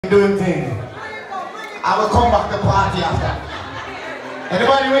doing thing. I will come back to party after.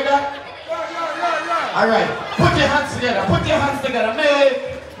 Anybody with that? Alright, put your hands together, put your hands together.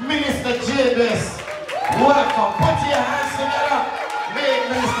 May Minister J-Best welcome. Put your hands together. May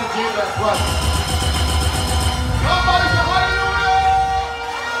Minister J-Best welcome. Somebody say hallelujah!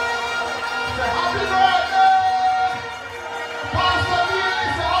 Say happy birthday! Pastor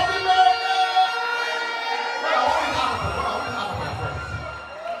Lee, say happy birthday!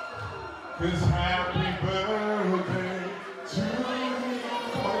 It's happy birthday to you.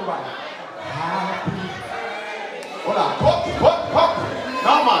 Come on, everybody. Happy. Hold on. Pop.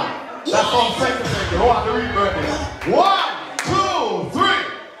 Now, man. That's from second. Hold on, the read birthday. 1, 2, 3.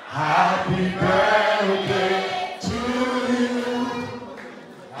 Happy birthday to you.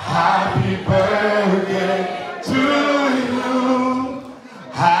 Happy birthday to you.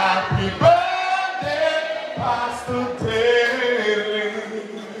 Happy birthday, Pastor Daly.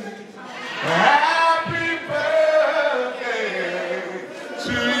 Happy birthday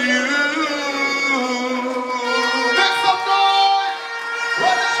to you. Make some noise.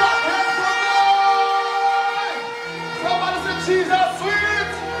 Let the shot make some noise. Somebody say Jesus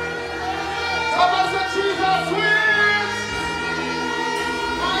sweet. Somebody say Jesus sweet.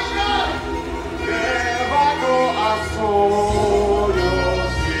 My God. Never know I saw your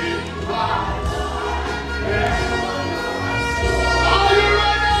sweet light. Are you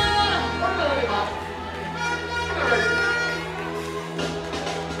ready?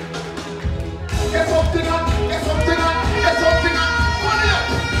 Get something on, get something on, get something on. Put it up.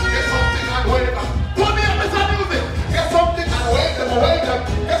 Get something on, wait up. Put me up, Mr. Music. Get something on, wait up.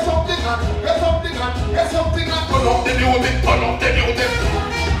 Get something on, get something on, get something on. Turn up the music, turn up the music.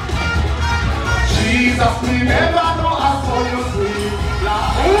 Jesus, we never know I saw you sweet.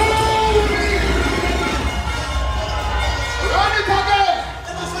 Run it again.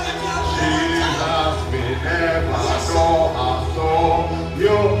 Jesus, we never know I saw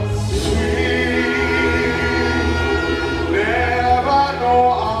you sweet. Never know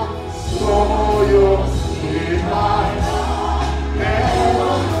I saw you sweet light.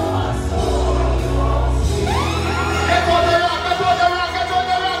 Never know I saw you sweet. Get on the rock, get on the rock, get on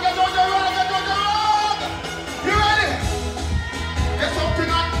the rock, get on the rock, get on the rock. You ready? Get something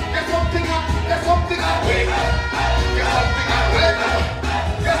on, get something on, get something on. Wait up. Get something on, wait up.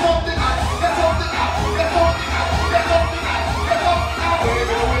 Get something on, get something on, get something on, get something on, get something on. Wait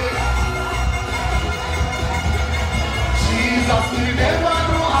up. Jesus, we never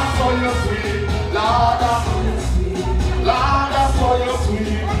know I saw you sweet. Lord, I saw you sweet. Lord, I saw you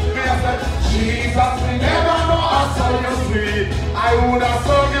sweet. Jesus, we never know I saw you sweet. I would have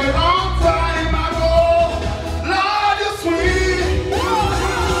saw you long time ago. Lord, you sweet.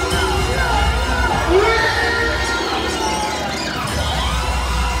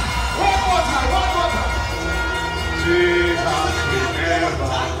 One more time. Jesus, we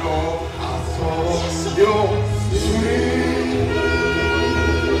never know I saw you sweet.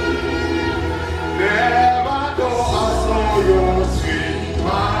 Never know I saw you sweet.